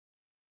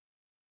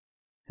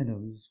Hello,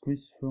 this is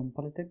Chris from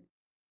Polytech,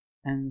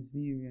 and in this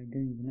video we are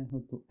going to learn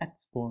how to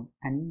export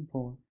and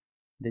import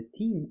the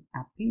theme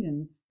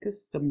appearance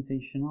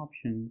customization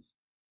options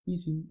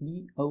using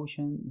the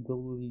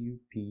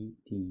OceanWP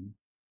theme.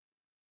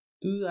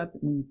 To do that,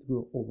 we need to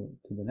go over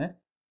to the left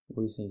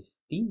where it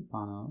says theme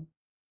panel.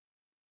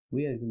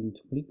 We are going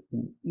to click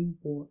on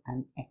import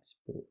and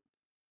export.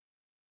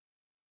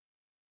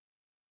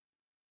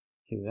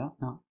 Here we are.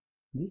 Now,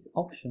 these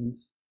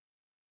options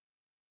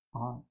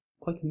are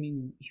quite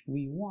convenient if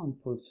we want,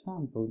 for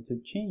example,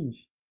 to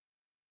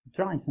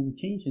try some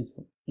changes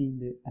in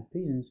the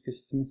appearance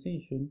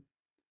customization,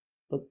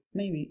 but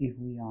maybe if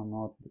we are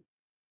not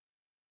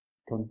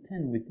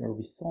content with the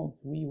results,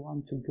 we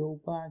want to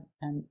go back,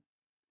 and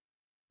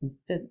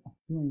instead of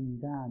doing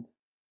that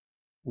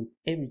with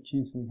every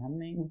change we have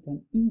made, we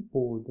can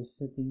import the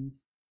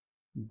settings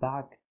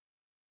back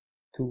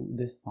to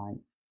the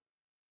site.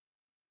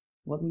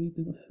 What we need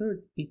to do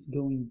first is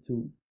going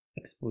to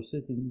export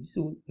settings. This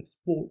will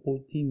export all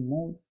theme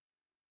modes.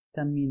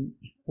 That means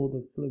if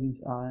other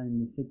plugins are in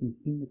the settings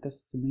in the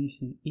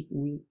customization, it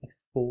will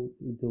export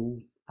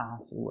those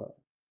as well.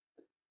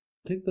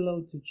 Click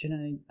below to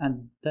generate a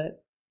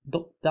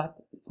 .dat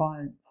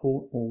file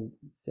for all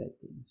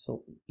settings.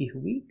 So if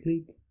we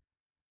click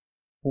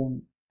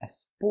on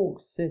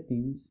export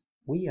settings,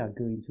 we are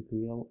going to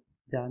create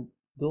that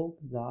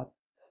 .dat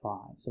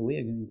file. So we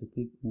are going to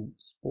click on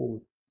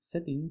export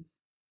settings.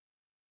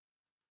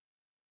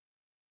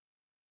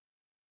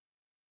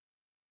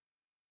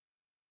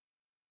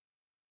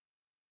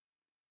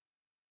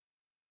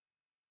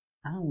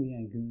 And we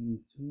are going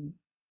to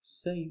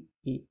save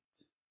it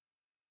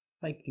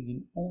by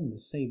clicking on the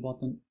save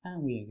button,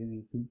 and we are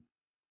going to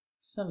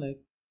select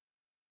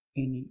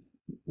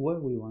where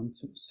we want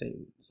to save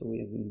it. So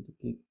we are going to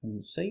click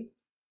on save.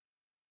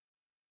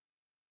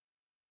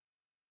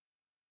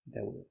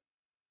 There we go.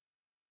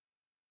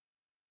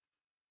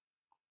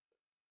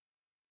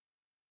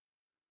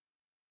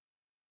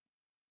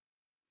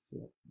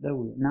 So there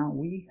we go. Now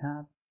we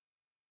have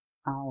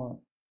our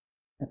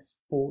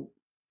export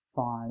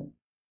file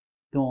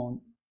done.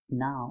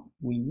 Now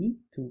we need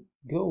to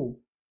go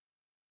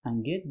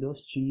and get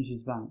those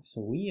changes back.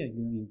 So we are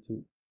going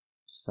to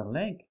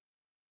select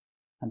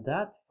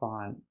that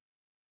file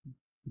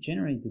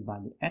generated by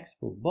the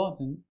export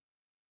button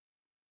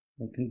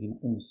by clicking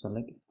on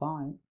select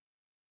file.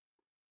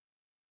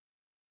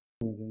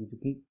 We're going to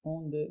click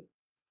on the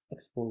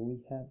export we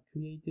have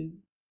created.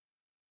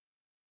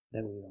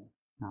 There we go.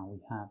 Now we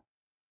have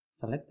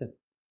selected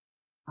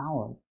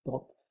our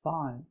 .dat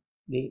file,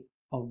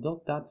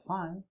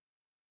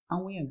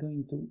 and we are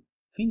going to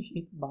finish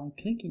it by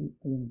clicking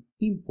on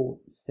import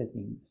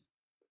settings.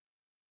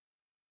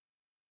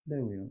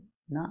 There we go.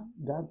 Now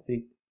that's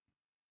it.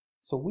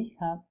 So we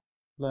have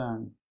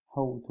learned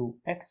how to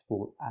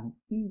export and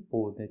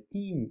import the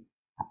theme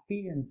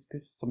appearance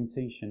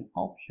customization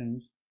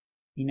options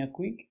in a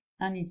quick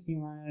and easy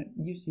manner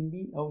using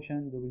the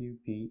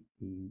OceanWP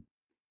theme.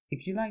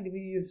 If you like the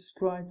video,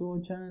 subscribe to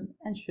our channel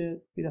and share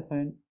it with a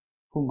friend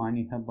who might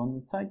need help on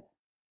the sites.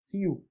 See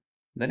you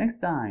the next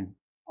time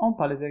on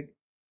Polytech.